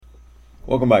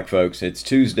Welcome back, folks. It's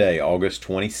Tuesday, August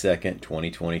 22nd,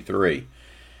 2023.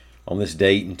 On this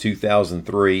date in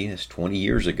 2003, it's 20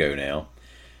 years ago now,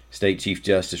 State Chief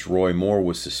Justice Roy Moore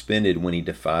was suspended when he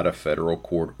defied a federal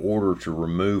court order to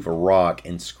remove a rock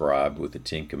inscribed with the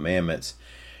Ten Commandments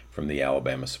from the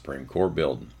Alabama Supreme Court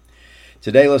building.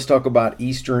 Today, let's talk about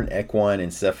Eastern equine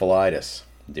encephalitis.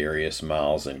 Darius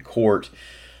Miles in court,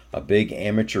 a big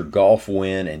amateur golf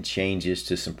win, and changes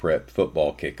to some prep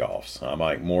football kickoffs. I'm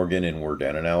Mike Morgan, and we're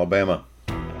down in Alabama.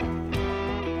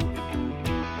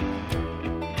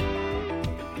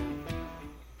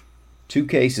 Two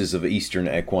cases of Eastern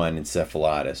equine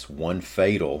encephalitis, one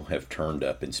fatal, have turned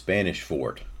up in Spanish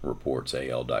Fort, reports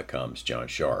AL.com's John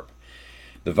Sharp.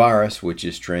 The virus, which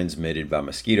is transmitted by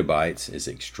mosquito bites, is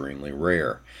extremely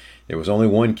rare. There was only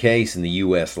one case in the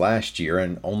U.S. last year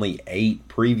and only 8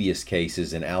 previous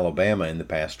cases in Alabama in the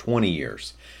past 20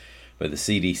 years. But the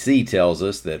CDC tells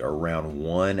us that around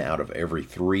 1 out of every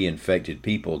 3 infected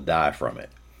people die from it.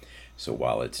 So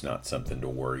while it's not something to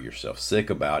worry yourself sick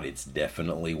about, it's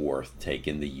definitely worth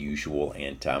taking the usual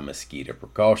anti-mosquito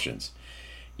precautions.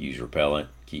 Use repellent,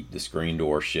 keep the screen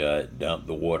door shut, dump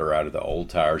the water out of the old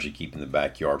tires you keep in the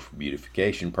backyard for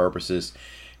beautification purposes,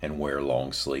 and wear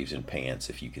long sleeves and pants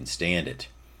if you can stand it.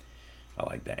 I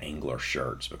like the angler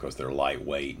shirts because they're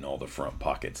lightweight and all the front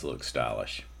pockets look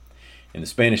stylish. In the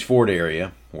Spanish Fort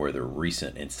area, where the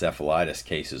recent encephalitis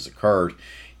cases occurred,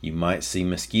 you might see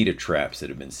mosquito traps that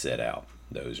have been set out.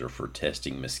 Those are for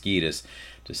testing mosquitoes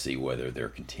to see whether there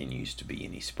continues to be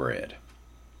any spread.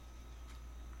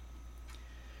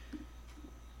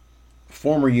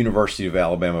 Former University of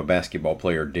Alabama basketball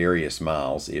player Darius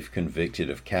Miles, if convicted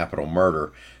of capital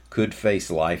murder, could face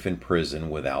life in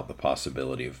prison without the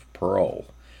possibility of parole.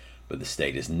 But the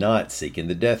state is not seeking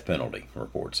the death penalty,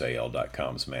 reports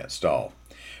AL.com's Matt Stahl.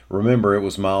 Remember, it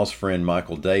was Miles' friend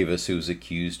Michael Davis who was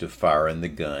accused of firing the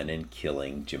gun and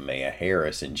killing Jamea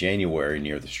Harris in January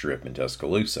near the Strip in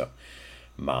Tuscaloosa.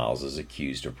 Miles is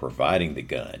accused of providing the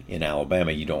gun. In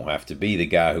Alabama, you don't have to be the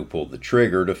guy who pulled the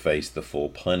trigger to face the full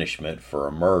punishment for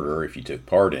a murder if you took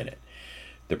part in it.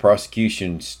 The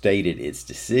prosecution stated its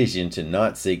decision to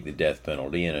not seek the death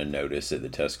penalty in a notice at the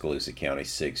Tuscaloosa County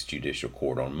 6th Judicial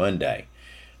Court on Monday.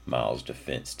 Miles'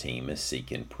 defense team is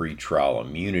seeking pretrial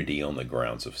immunity on the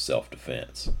grounds of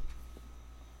self-defense.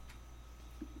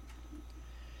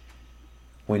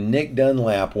 When Nick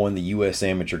Dunlap won the U.S.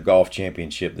 Amateur Golf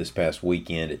Championship this past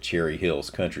weekend at Cherry Hills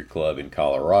Country Club in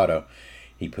Colorado,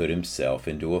 he put himself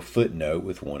into a footnote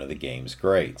with one of the game's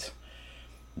greats.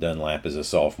 Dunlap is a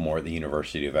sophomore at the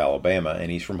University of Alabama, and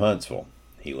he's from Huntsville.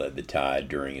 He led the Tide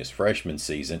during his freshman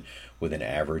season with an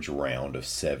average round of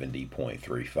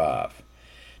 70.35.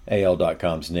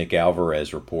 AL.com's Nick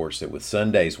Alvarez reports that with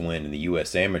Sunday's win in the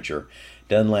U.S. Amateur,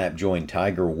 Dunlap joined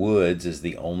Tiger Woods as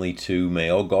the only 2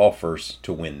 male golfers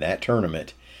to win that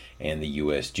tournament and the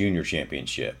U.S. Junior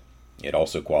Championship. It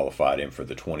also qualified him for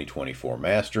the 2024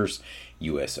 Masters,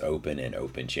 U.S. Open, and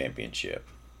Open Championship.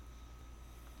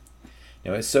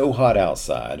 Now, it's so hot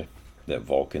outside that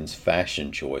Vulcan's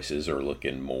fashion choices are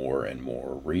looking more and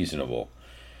more reasonable.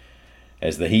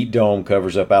 As the heat dome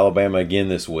covers up Alabama again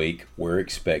this week, we're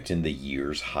expecting the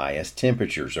year's highest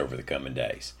temperatures over the coming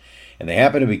days. And they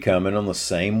happen to be coming on the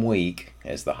same week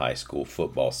as the high school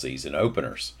football season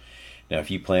openers. Now, if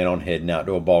you plan on heading out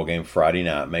to a ball game Friday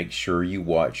night, make sure you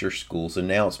watch your school's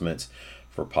announcements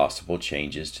for possible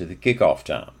changes to the kickoff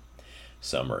time.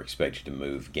 Some are expected to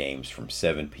move games from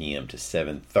 7 p.m. to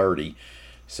 7:30,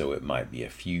 so it might be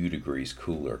a few degrees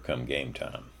cooler come game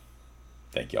time.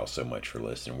 Thank y'all so much for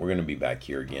listening. We're going to be back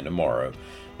here again tomorrow.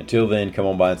 Until then, come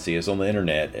on by and see us on the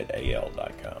internet at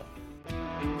al.com.